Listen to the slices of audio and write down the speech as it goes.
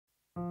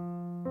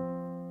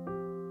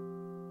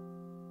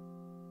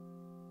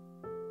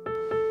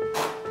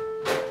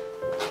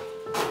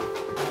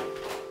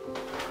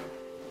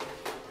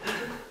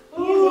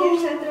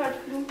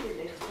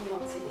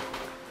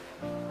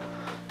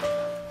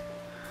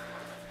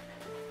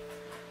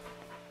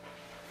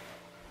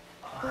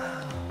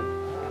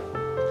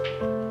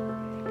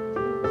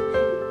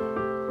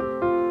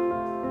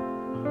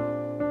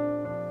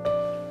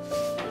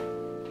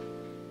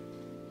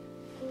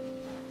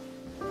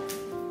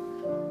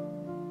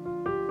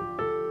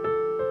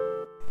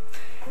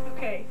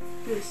Oké,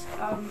 dus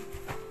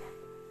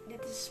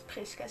dit is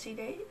Priska's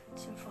idee. Het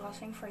is een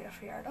verrassing voor jouw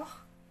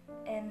verjaardag.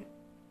 En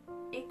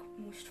ik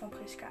moest van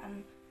Priska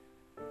een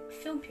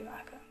filmpje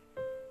maken.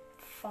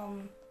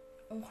 Van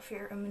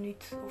ongeveer een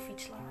minuut of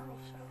iets langer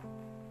of zo.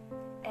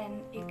 En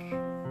ik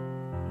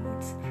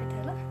moet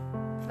vertellen,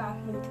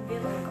 ik moet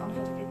willen, anders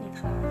had ik dit niet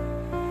gedaan,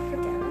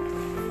 vertellen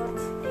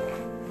wat ik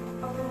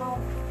allemaal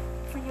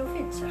van jou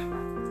vind, zeg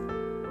maar.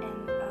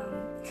 En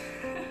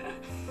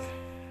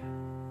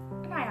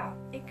nou ja,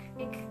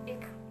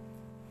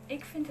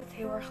 ik vind het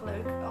heel erg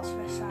leuk als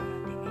we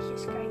samen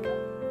dingetjes kijken.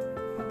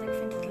 Want ik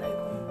vind het leuk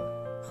om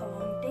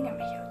gewoon dingen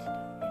met jou te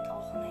doen in het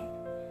algemeen.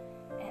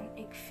 En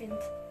ik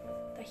vind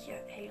dat je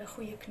hele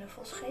goede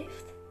knuffels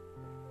geeft.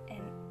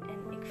 En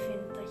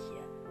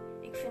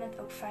ik vind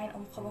het ook fijn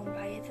om gewoon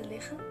bij je te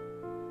liggen.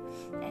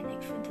 En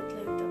ik vind het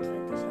leuk dat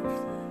we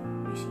dezelfde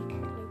muziek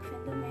leuk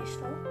vinden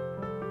meestal.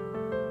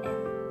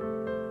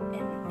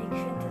 En ik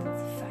vind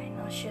het fijn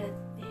als je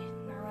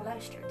naar me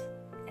luistert.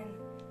 En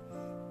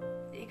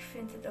ik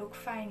vind het ook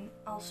fijn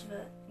als we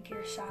een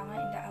keer samen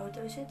in de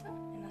auto zitten.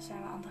 En dan zijn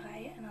we aan het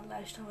rijden en dan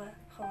luisteren we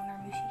gewoon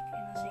naar muziek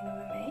en dan zingen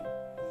we mee.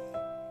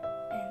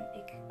 En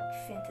ik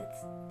vind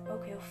het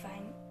ook heel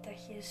fijn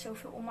dat je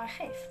zoveel om mij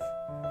geeft.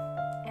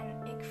 En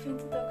ik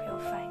vind het ook heel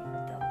fijn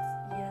dat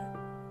je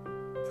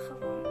het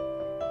gewoon...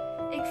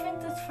 Ik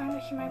vind het fijn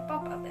dat je mijn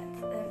papa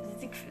bent.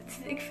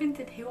 Ik vind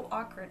dit heel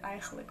awkward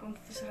eigenlijk, want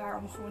het is raar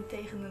om gewoon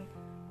tegen een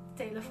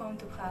telefoon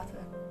te praten.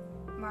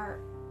 Maar...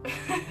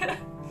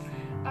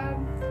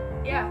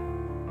 ja,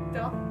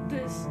 dat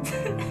dus.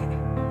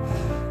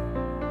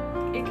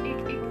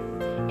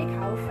 ik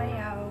hou van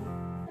jou.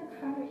 Het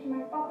fijn dat je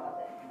mijn papa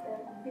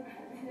bent.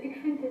 Ik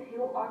vind dit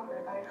heel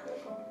awkward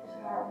eigenlijk, want het is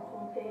raar om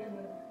gewoon tegen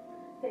een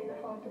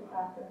telefoon te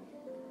praten.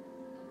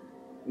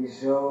 Je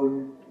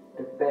zoon,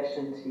 the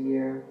passion's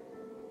here,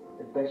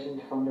 the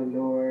passion van the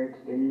Lord,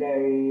 the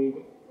Lord.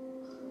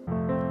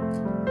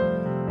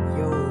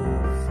 Yo,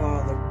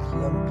 Father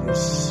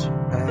Columbus,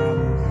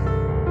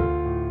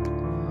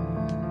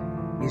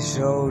 je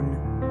zoon,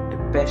 the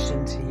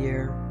passion's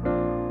here,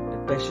 the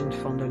passion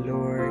van the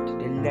Lord,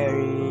 the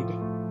Lord.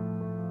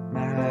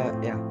 Maar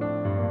ja,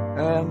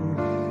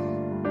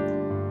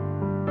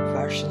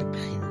 waar zal ik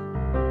beginnen?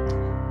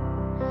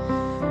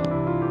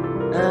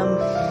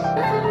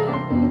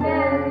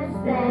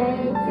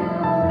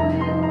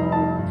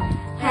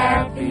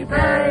 Happy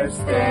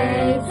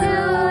birthday to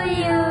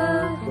you.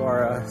 You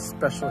are a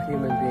special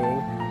human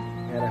being,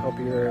 and I hope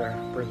your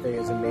birthday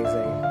is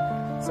amazing.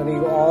 Sending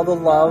you all the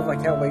love. I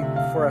can't wait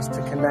for us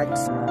to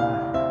connect.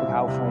 Ik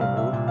hou van je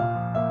broer.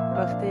 Ich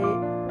möchte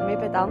mich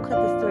bedanken,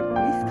 dass du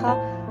Priska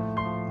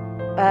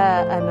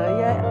einen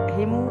neuen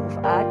Himmel auf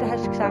Erde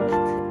hast geschenkt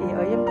in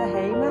eurem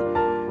Daheim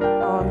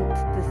und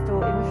dass du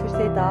immer für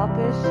sie da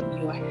bist.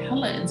 You are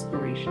hella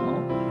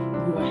inspirational.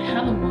 You are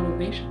hella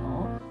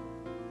motivational.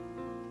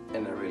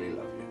 And I really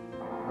love you.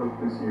 I hope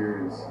this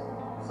year is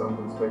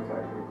something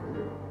spectacular for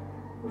you.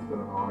 It's been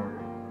an honor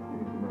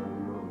getting to know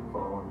you and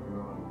following you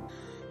on.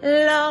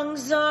 Lang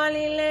zal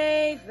hij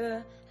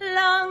leven,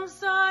 lang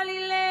zal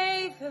hij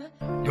leven.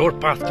 Your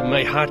path to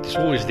my heart is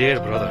always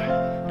there, brother.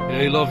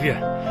 I love you.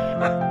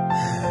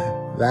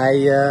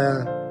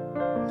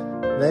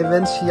 Wij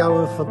wensen jou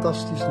een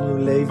fantastisch nieuw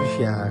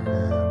levensjaar,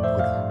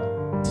 broeder.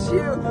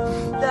 You,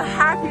 the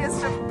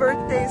happiest of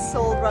birthdays,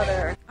 soul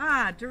brother.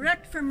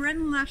 Direct from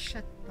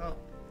Rennes-le-Château,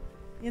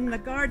 in the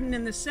garden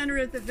in the center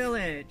of the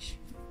village.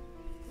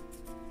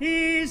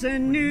 He's a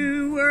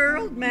new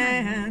world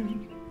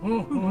man.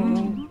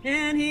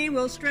 And he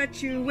will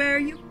stretch you where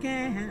you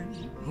can.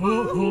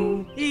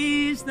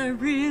 He's the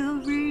real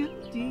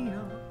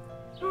deal.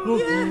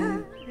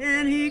 Yeah,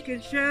 and he can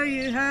show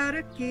you how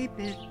to keep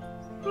it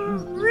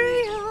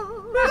real.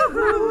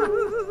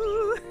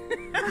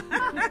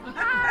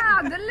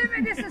 The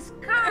limit is the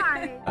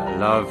sky. I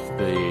love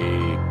the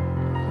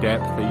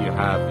depth that you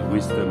have, the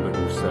wisdom, but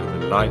also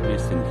the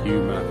lightness and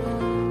humour,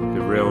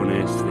 the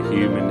realness, the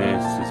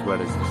humanness, as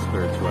well as the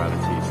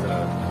spirituality. So,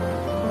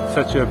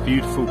 such a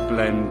beautiful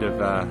blend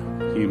of a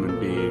human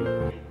being.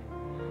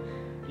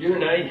 You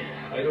and I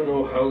don't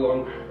know how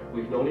long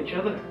we've known each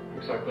other.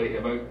 Exactly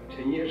about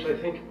 10 years, I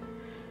think.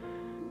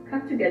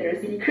 Cut together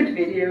a secret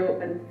video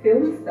and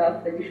film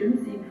stuff that you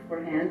shouldn't see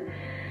beforehand.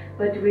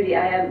 But really,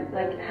 I am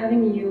like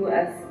having you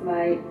as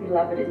my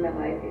beloved in my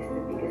life is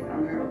the biggest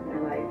honor of my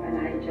life, and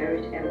I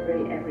cherish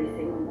every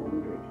single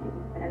moment with you.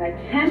 And I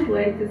can't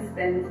wait to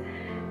spend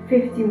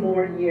 50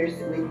 more years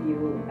with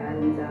you.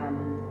 And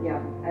yeah,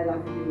 I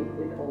love you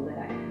with all that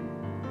I am.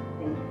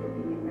 Thank you for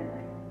being in my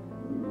life.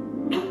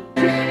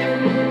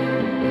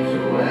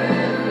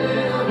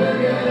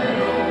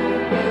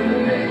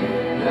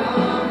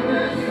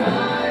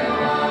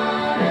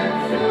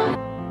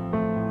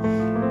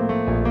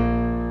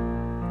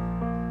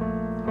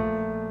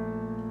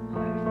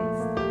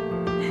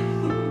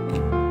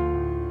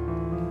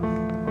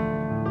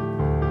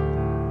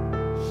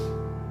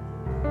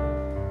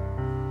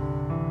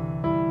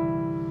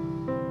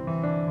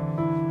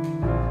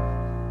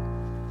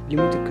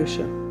 Jullie moeten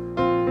kussen.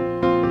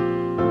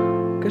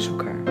 Kus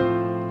elkaar.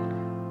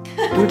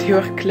 Doe het heel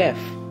erg klef.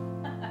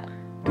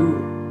 Doe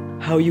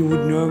how you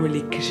would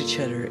normally kiss each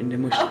other in the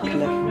most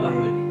clef way.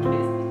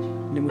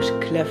 In the most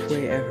clef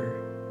way ever.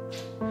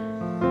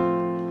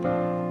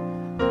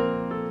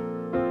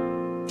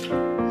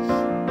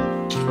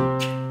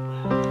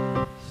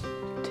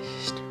 This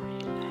is the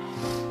real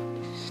life.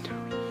 This is the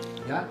real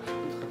life. Ja?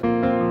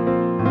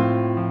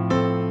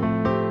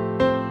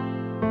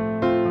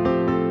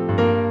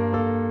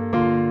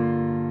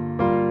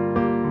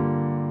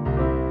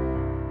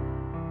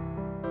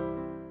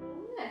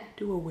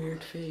 Do a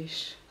weird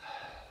face.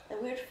 A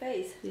weird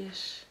face?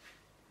 Yes.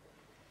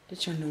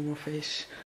 That's your normal face.